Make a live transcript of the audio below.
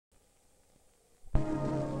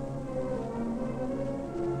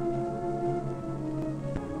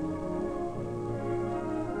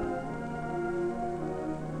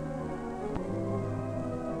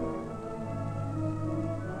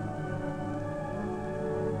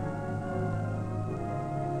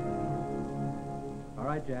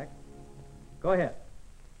right, Jack. Go ahead.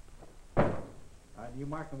 All right, you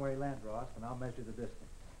mark him where he lands, Ross, and I'll measure the distance.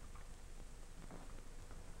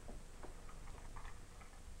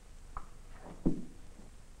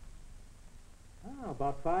 Oh,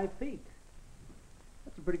 about 5 feet.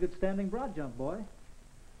 That's a pretty good standing broad jump, boy.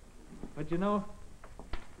 But you know,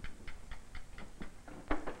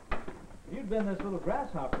 if you'd been this little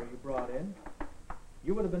grasshopper you brought in,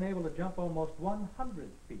 you would have been able to jump almost 100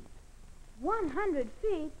 feet. 100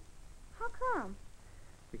 feet? How come?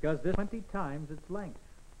 Because this 20 times its length.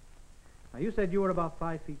 Now, you said you were about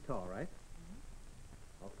 5 feet tall, right?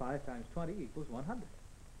 Mm-hmm. Well, 5 times 20 equals 100.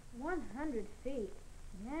 100 feet?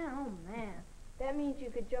 Man, oh, man. That means you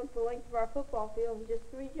could jump the length of our football field in just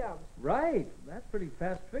 3 jumps. Right. That's pretty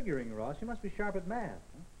fast figuring, Ross. You must be sharp at math.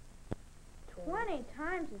 Huh? 20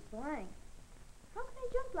 times its length. How can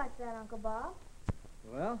he jump like that, Uncle Bob?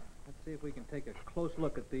 Well, let's see if we can take a close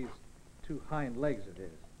look at these 2 hind legs of his.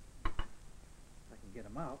 If I can get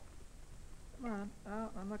him out. Come on.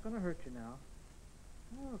 I'm not going to hurt you now.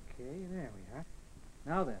 Okay, there we are.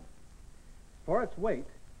 Now then, for its weight,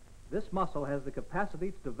 this muscle has the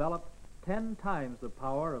capacity to develop 10 times the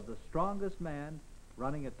power of the strongest man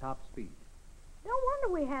running at top speed. No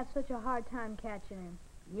wonder we had such a hard time catching him.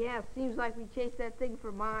 Yeah, seems like we chased that thing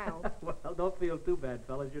for miles. Well, don't feel too bad,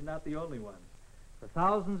 fellas. You're not the only ones. For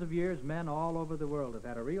thousands of years, men all over the world have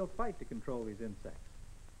had a real fight to control these insects.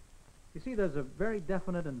 You see, there's a very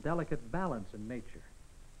definite and delicate balance in nature.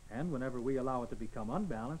 And whenever we allow it to become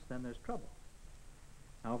unbalanced, then there's trouble.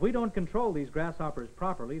 Now, if we don't control these grasshoppers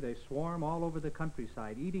properly, they swarm all over the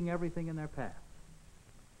countryside, eating everything in their path.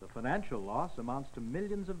 The financial loss amounts to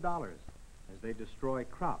millions of dollars as they destroy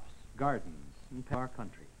crops, gardens, and our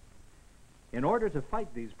country. In order to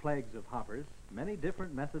fight these plagues of hoppers, many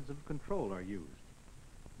different methods of control are used.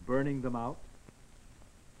 Burning them out,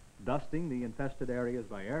 dusting the infested areas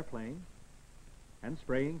by airplane, and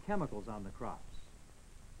spraying chemicals on the crops.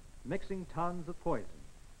 Mixing tons of poison,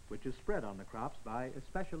 which is spread on the crops by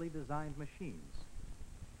especially designed machines.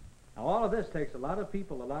 Now, all of this takes a lot of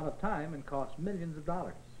people, a lot of time, and costs millions of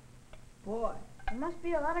dollars. Boy, there must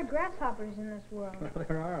be a lot of grasshoppers in this world. Well,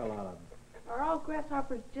 there are a lot of them. Are all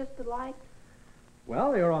grasshoppers just alike?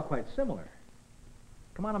 Well, they are all quite similar.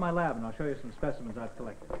 Come on to my lab, and I'll show you some specimens I've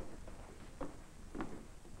collected.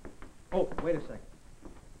 Oh, wait a second.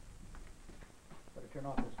 Better turn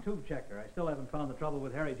off this tube checker. I still haven't found the trouble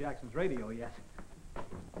with Harry Jackson's radio yet.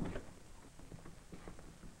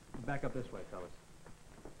 Back up this way, fellas.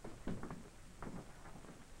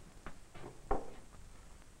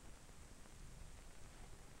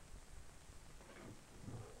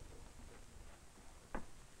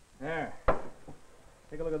 There.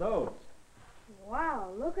 Take a look at those.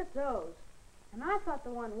 Wow, look at those. And I thought the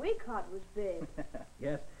one we caught was big.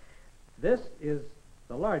 Yes. This is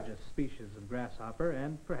the largest species of grasshopper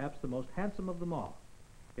and perhaps the most handsome of them all.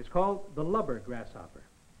 It's called the lubber grasshopper.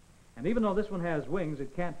 And even though this one has wings,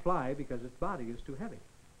 it can't fly because its body is too heavy.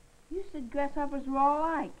 You said grasshoppers were all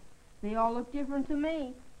alike. They all look different to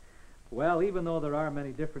me. Well, even though there are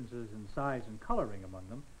many differences in size and coloring among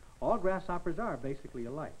them, all grasshoppers are basically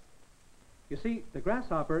alike. You see, the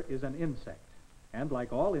grasshopper is an insect, and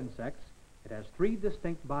like all insects, it has 3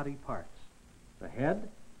 distinct body parts: the head,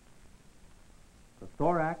 the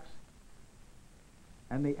thorax,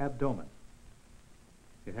 and the abdomen.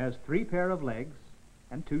 It has 3 pairs of legs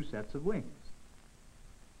and 2 sets of wings.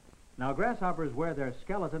 Now, grasshoppers wear their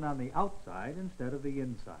skeleton on the outside instead of the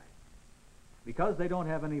inside. Because they don't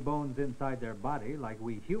have any bones inside their body like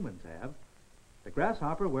we humans have, the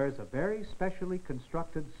grasshopper wears a very specially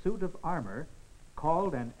constructed suit of armor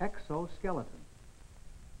called an exoskeleton.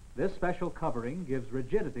 This special covering gives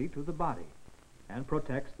rigidity to the body and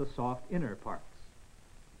protects the soft inner parts.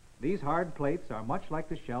 These hard plates are much like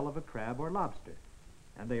the shell of a crab or lobster,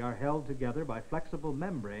 and they are held together by flexible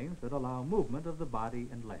membranes that allow movement of the body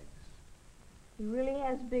and legs. He really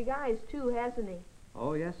has big eyes, too, hasn't he?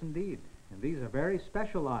 Oh, yes, indeed. And these are very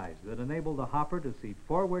special eyes that enable the hopper to see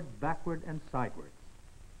forward, backward, and sidewards.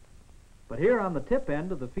 But here on the tip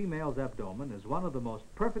end of the female's abdomen is one of the most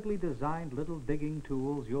perfectly designed little digging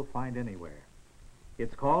tools you'll find anywhere.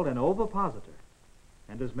 It's called an ovipositor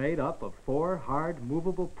and is made up of 4 hard,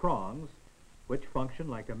 movable prongs which function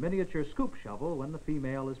like a miniature scoop shovel when the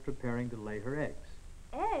female is preparing to lay her eggs.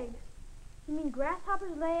 Eggs? You mean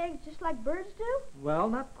grasshoppers lay eggs just like birds do? Well,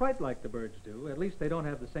 not quite like the birds do. At least they don't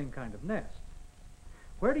have the same kind of nest.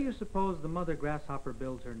 Where do you suppose the mother grasshopper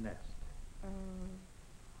builds her nest?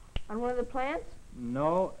 On one of the plants?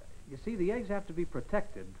 No. You see, the eggs have to be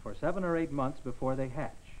protected for 7 or 8 months before they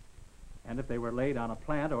hatch. And if they were laid on a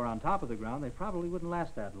plant or on top of the ground, they probably wouldn't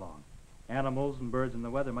last that long. Animals and birds in the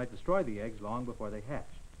weather might destroy the eggs long before they hatch.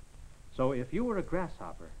 So if you were a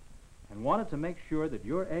grasshopper and wanted to make sure that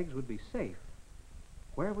your eggs would be safe,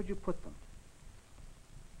 where would you put them?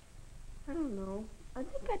 I don't know. I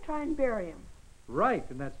think I'd try and bury them. Right,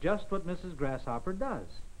 and that's just what Mrs. Grasshopper does.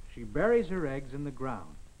 She buries her eggs in the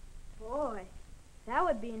ground. Boy, that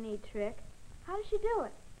would be a neat trick. How does she do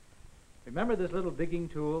it? Remember this little digging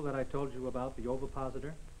tool that I told you about, the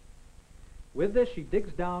ovipositor? With this, she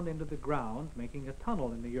digs down into the ground, making a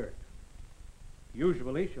tunnel in the earth.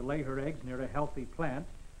 Usually, she'll lay her eggs near a healthy plant,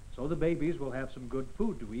 so the babies will have some good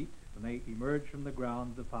food to eat when they emerge from the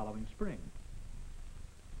ground the following spring.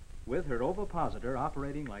 With her ovipositor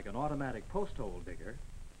operating like an automatic post hole digger,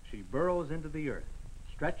 she burrows into the earth,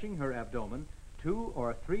 stretching her abdomen 2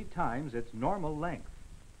 or 3 times its normal length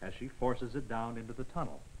as she forces it down into the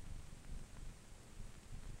tunnel.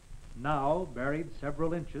 Now, buried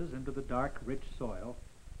several inches into the dark, rich soil,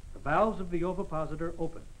 the valves of the ovipositor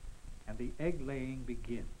open, and the egg-laying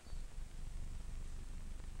begins.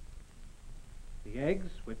 The eggs,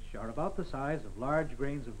 which are about the size of large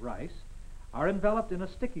grains of rice, are enveloped in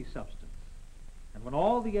a sticky substance, and when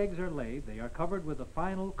all the eggs are laid, they are covered with a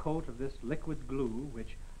final coat of this liquid glue,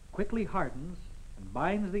 which quickly hardens and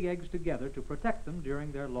binds the eggs together to protect them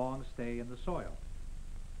during their long stay in the soil.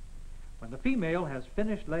 When the female has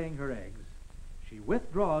finished laying her eggs, she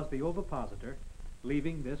withdraws the ovipositor,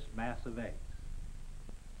 leaving this mass of eggs.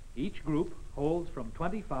 Each group holds from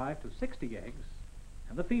 25 to 60 eggs,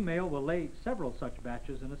 and the female will lay several such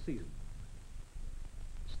batches in a season.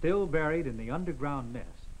 Still buried in the underground nest,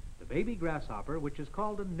 the baby grasshopper, which is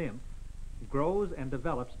called a nymph, grows and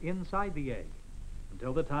develops inside the egg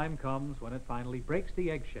until the time comes when it finally breaks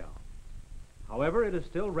the eggshell. However, it is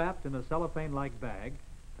still wrapped in a cellophane-like bag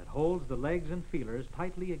that holds the legs and feelers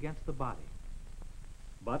tightly against the body.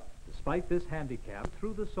 But despite this handicap,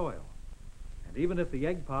 through the soil, and even if the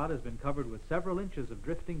egg pod has been covered with several inches of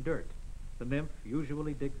drifting dirt, the nymph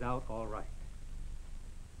usually digs out all right.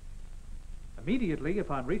 Immediately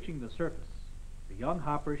upon reaching the surface, the young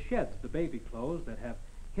hopper sheds the baby clothes that have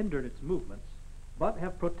hindered its movements, but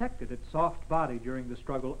have protected its soft body during the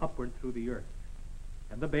struggle upward through the earth,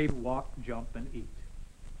 and the baby walk, jump, and eat.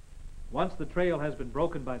 Once the trail has been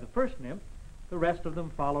broken by the first nymph, the rest of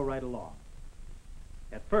them follow right along.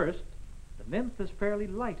 At first, the nymph is fairly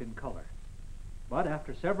light in color, but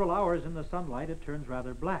after several hours in the sunlight, it turns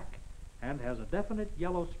rather black and has a definite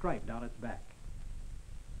yellow stripe down its back.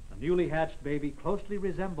 The newly hatched baby closely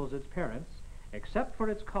resembles its parents, except for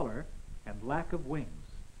its color and lack of wings.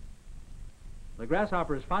 The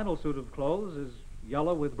grasshopper's final suit of clothes is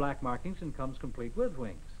yellow with black markings and comes complete with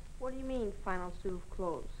wings. What do you mean, final suit of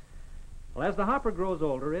clothes? Well, as the hopper grows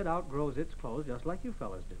older, it outgrows its clothes just like you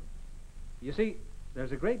fellas do. You see,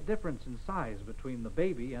 there's a great difference in size between the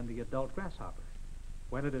baby and the adult grasshopper.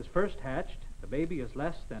 When it is first hatched, the baby is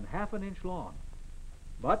less than half an inch long.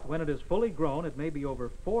 But when it is fully grown, it may be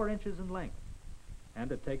over 4 inches in length.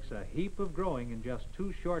 And it takes a heap of growing in just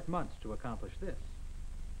 2 short months to accomplish this.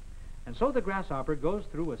 And so the grasshopper goes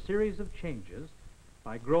through a series of changes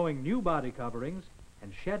by growing new body coverings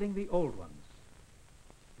and shedding the old ones.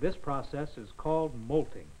 This process is called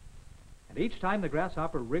molting. And each time the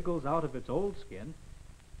grasshopper wriggles out of its old skin,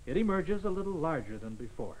 it emerges a little larger than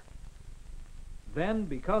before. Then,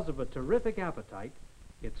 because of a terrific appetite,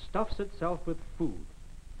 it stuffs itself with food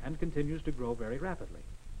and continues to grow very rapidly.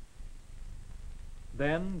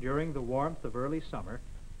 Then, during the warmth of early summer,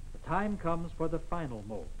 the time comes for the final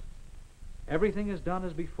molt. Everything is done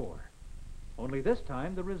as before, only this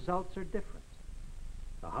time the results are different.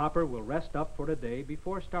 The hopper will rest up for a day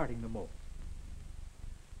before starting the molt.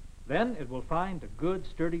 Then it will find a good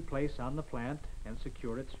sturdy place on the plant and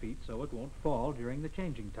secure its feet so it won't fall during the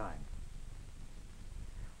changing time.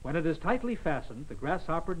 When it is tightly fastened, the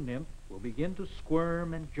grasshopper nymph will begin to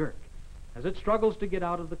squirm and jerk as it struggles to get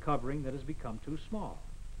out of the covering that has become too small.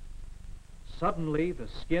 Suddenly, the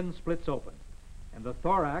skin splits open, and the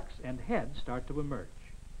thorax and head start to emerge.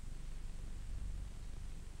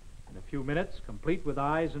 In a few minutes, complete with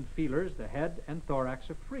eyes and feelers, the head and thorax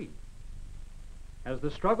are free. As the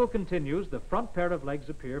struggle continues, the front pair of legs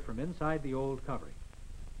appear from inside the old covering.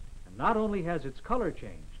 And not only has its color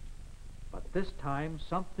changed, but this time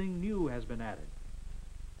something new has been added.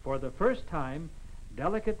 For the first time,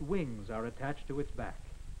 delicate wings are attached to its back.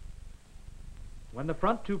 When the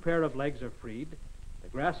front 2 pair of legs are freed, the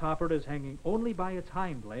grasshopper is hanging only by its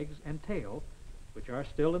hind legs and tail, which are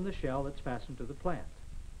still in the shell that's fastened to the plant.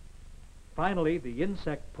 Finally, the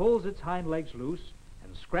insect pulls its hind legs loose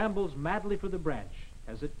and scrambles madly for the branch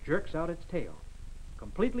as it jerks out its tail,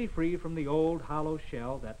 completely free from the old hollow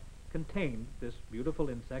shell that contained this beautiful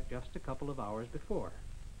insect just a couple of hours before.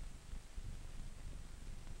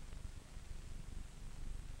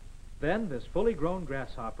 Then this fully grown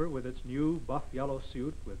grasshopper with its new buff yellow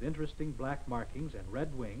suit with interesting black markings and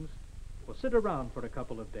red wings will sit around for a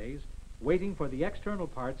couple of days waiting for the external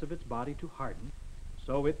parts of its body to harden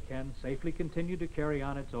so it can safely continue to carry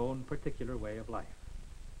on its own particular way of life.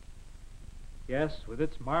 Yes, with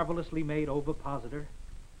its marvelously made ovipositor,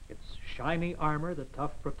 its shiny armor, the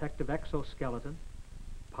tough protective exoskeleton,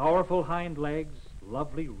 powerful hind legs,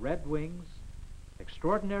 lovely red wings,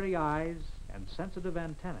 extraordinary eyes, and sensitive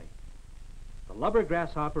antennae, the lubber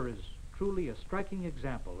grasshopper is truly a striking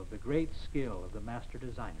example of the great skill of the master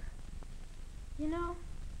designer. You know,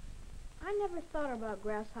 I never thought about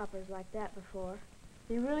grasshoppers like that before.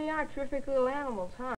 They really are terrific little animals, huh?